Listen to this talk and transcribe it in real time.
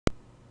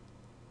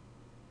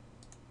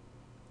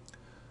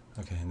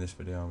Okay, in this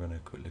video I'm going to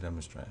quickly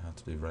demonstrate how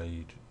to do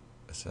RAID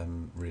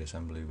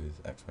reassembly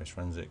with Xbase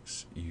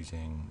Forensics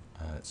using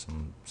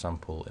some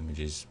sample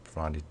images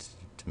provided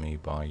to me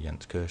by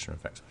Jens Kirschner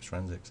of Xbase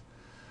Forensics.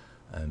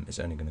 It's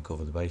only going to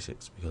cover the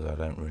basics because I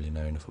don't really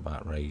know enough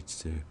about RAIDs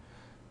to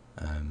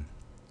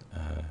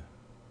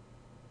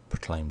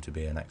proclaim to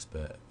be an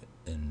expert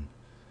in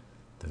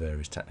the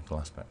various technical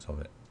aspects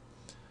of it.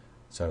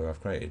 So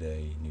I've created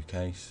a new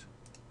case.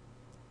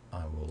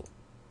 I will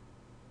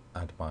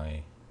add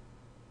my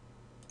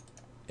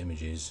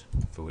images,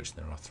 for which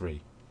there are 3.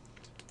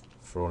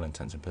 For all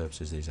intents and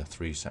purposes, these are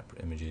 3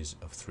 separate images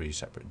of 3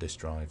 separate disk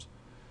drives,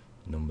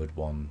 numbered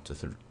 1 to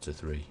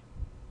 3.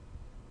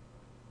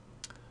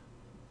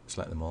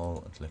 Select them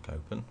all and click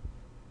open.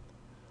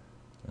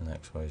 And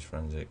Xbase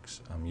Forensics,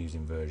 I'm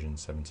using version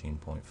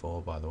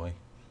 17.4 by the way.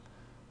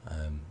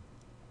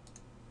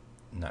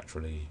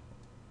 Naturally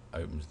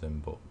opens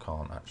them but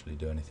can't actually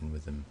do anything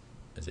with them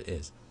as it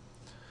is.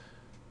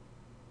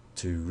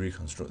 To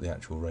reconstruct the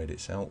actual RAID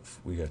itself,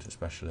 we go to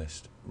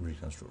Specialist,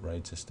 Reconstruct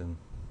RAID System,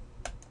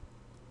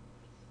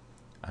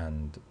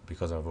 and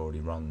because I've already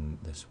run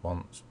this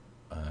once,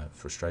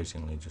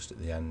 frustratingly just at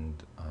the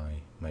end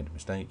I made a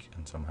mistake,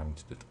 and so I'm having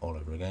to do it all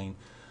over again,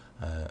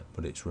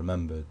 but it's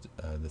remembered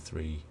the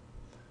 3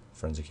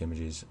 forensic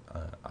images.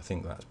 I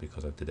think that's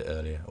because I did it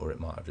earlier, or it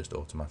might have just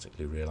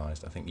automatically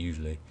realised. I think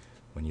usually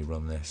when you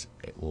run this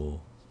it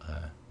will,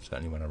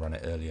 certainly when I ran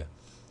it earlier,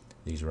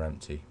 these are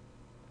empty.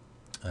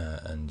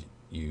 And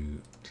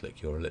you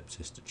click your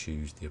ellipsis to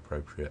choose the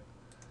appropriate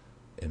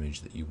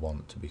image that you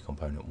want to be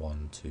component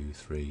 1, 2,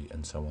 3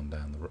 and so on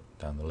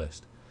down the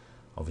list.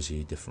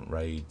 Obviously different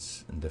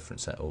RAIDs and different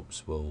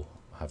setups will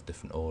have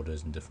different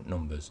orders and different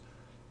numbers,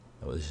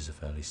 but this is a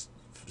fairly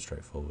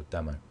straightforward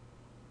demo.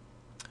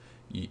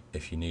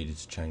 If you needed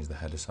to change the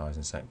header size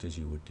and sectors,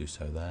 you would do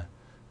so there,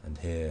 and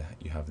here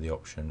you have the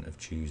option of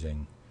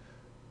choosing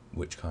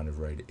which kind of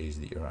RAID it is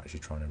that you're actually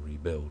trying to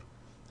rebuild.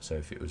 So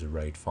if it was a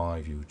RAID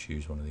 5, you would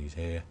choose one of these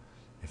here.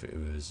 If it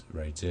was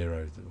RAID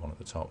 0, the one at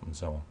the top, and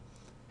so on.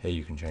 Here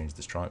you can change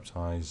the stripe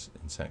size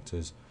in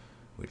sectors,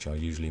 which are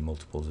usually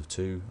multiples of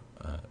 2,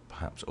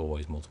 perhaps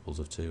always multiples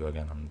of 2.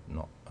 Again, I'm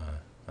not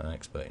an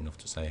expert enough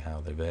to say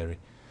how they vary,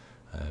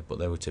 but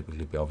they would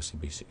typically obviously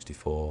be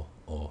 64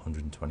 or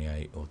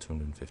 128 or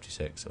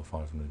 256 or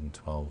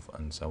 512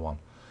 and so on.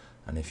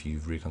 And if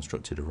you've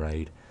reconstructed a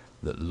RAID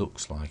that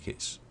looks like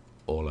it's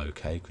all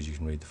okay because you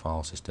can read the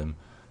file system,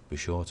 be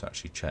sure to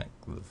actually check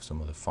that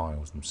some of the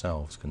files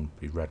themselves can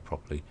be read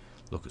properly.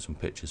 Look at some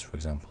pictures, for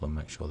example, and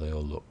make sure they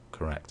all look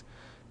correct,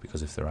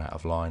 because if they're out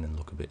of line and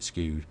look a bit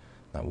skewed,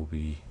 that will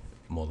be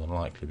more than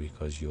likely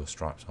because your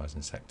stripe size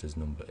and sectors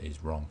number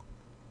is wrong.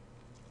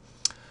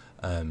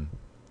 And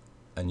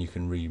you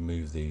can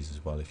remove these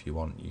as well if you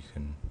want. You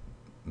can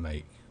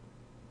make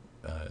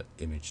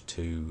image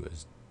 2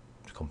 as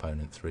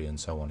component 3 and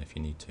so on if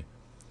you need to.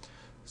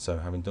 So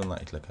having done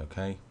that, you click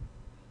OK,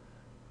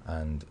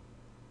 and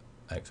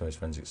Xbase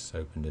Forensics has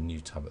opened a new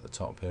tab at the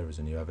top here as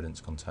a new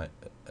evidence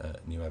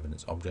new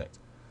evidence object,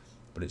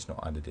 but it's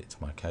not added it to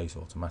my case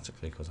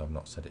automatically because I've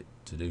not set it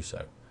to do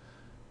so.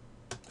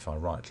 If I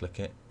right click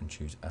it and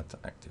choose add to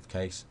active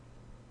case,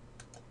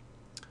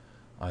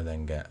 I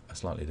then get a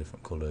slightly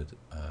different coloured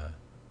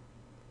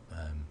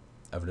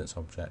evidence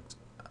object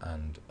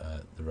and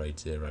the RAID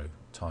 0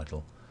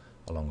 title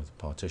along with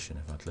the partition.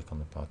 If I click on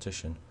the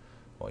partition,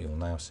 what you'll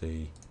now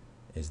see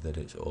is that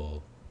it's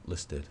all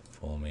listed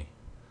for me,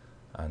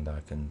 and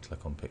I can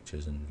click on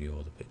pictures and view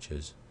all the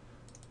pictures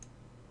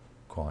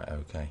quite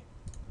okay,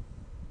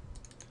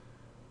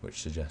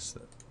 which suggests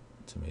that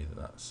to me that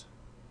that's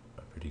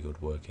a pretty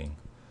good working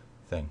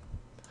thing.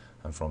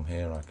 And from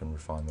here I can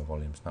refine my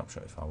volume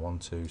snapshot if I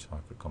want to, so I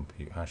could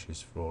compute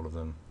hashes for all of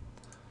them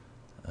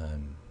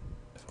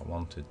if I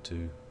wanted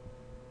to.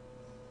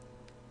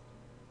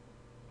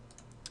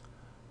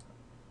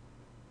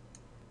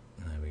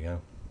 There we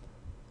go.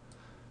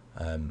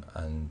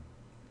 And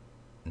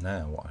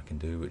now what I can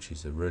do, which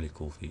is a really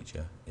cool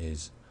feature,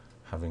 is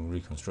having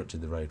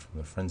reconstructed the RAID from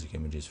the forensic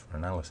images for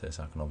analysis,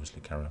 I can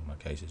obviously carry on my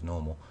case as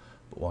normal,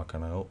 but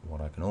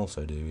what I can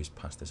also do is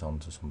pass this on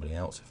to somebody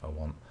else if I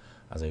want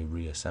as a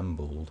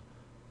reassembled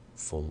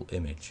full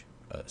image,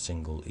 a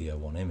single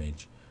EO1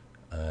 image,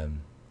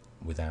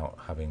 without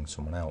having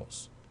someone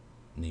else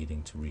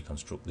needing to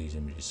reconstruct these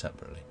images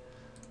separately.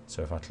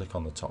 So if I click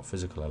on the top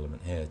physical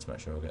element here to make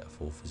sure I get a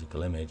full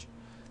physical image,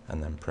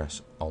 and then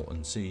press Alt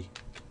and C,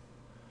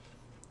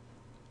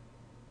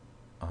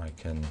 I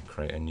can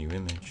create a new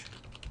image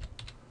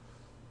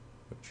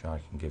which I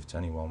can give to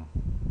anyone.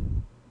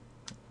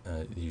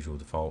 The usual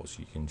defaults,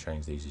 you can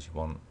change these as you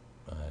want.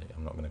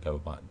 I'm not going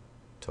to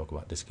talk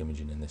about disk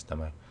imaging in this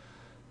demo.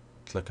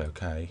 Click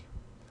OK,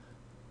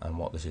 and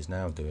what this is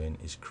now doing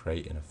is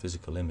creating a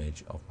physical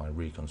image of my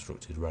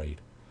reconstructed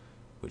RAID,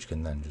 which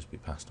can then just be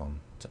passed on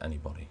to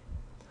anybody.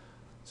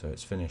 So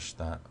it's finished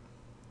that.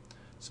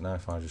 So now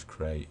if I just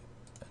create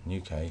a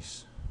new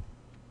case,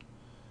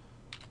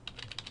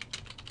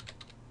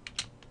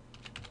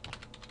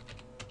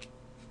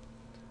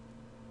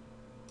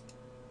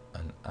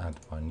 and add add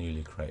my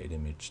newly created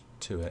image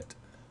to it.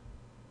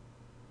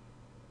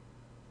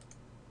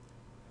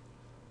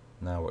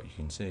 Now what you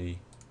can see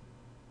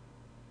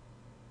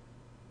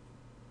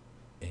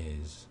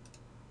is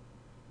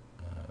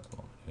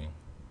what am I doing?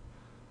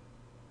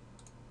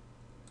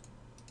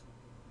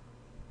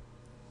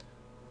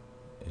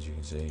 As you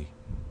can see,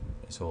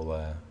 it's all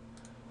there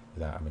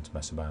without having to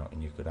mess about,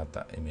 and you could add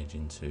that image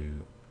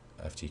into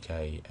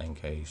FTK,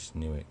 Ncase,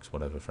 Nuix,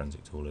 whatever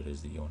forensic tool it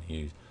is that you want to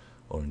use,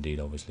 or indeed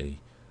obviously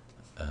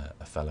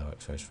a fellow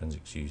Xfce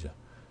Forensics user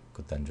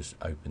could then just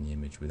open the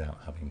image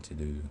without having to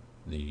do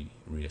the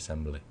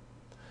reassembly.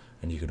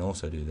 And you can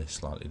also do this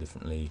slightly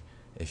differently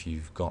if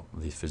you've got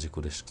the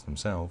physical disks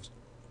themselves.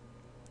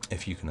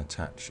 If you can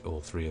attach all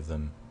three of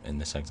them, in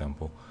this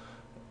example,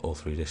 all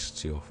three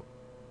disks to your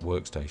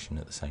workstation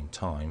at the same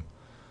time,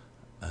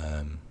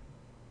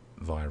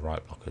 via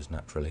write blockers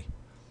naturally.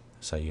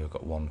 Say you've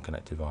got one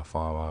connected via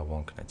FireWire,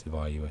 one connected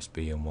via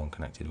USB, and one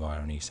connected via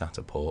an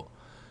eSATA port.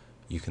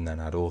 You can then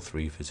add all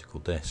three physical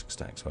disks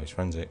to Xfce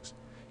Forensics.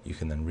 You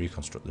can then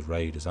reconstruct the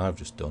RAID as I've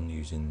just done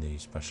using the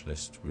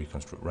specialist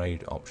reconstruct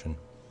RAID option.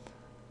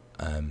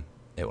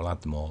 It will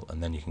add them all,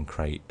 and then you can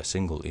create a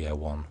single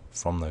EO1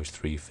 from those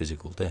three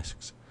physical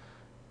disks,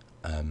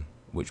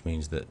 which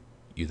means that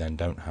you then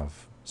don't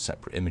have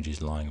separate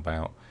images lying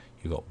about.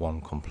 You've got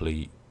one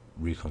complete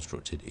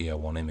reconstructed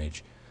EO1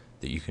 image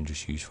that you can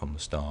just use from the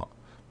start.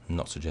 I'm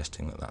not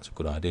suggesting that that's a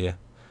good idea.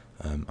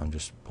 I'm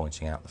just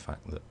pointing out the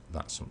fact that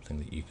that's something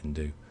that you can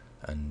do,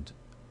 and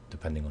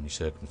depending on your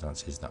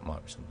circumstances, that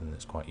might be something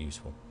that's quite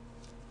useful.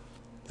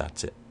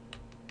 That's it.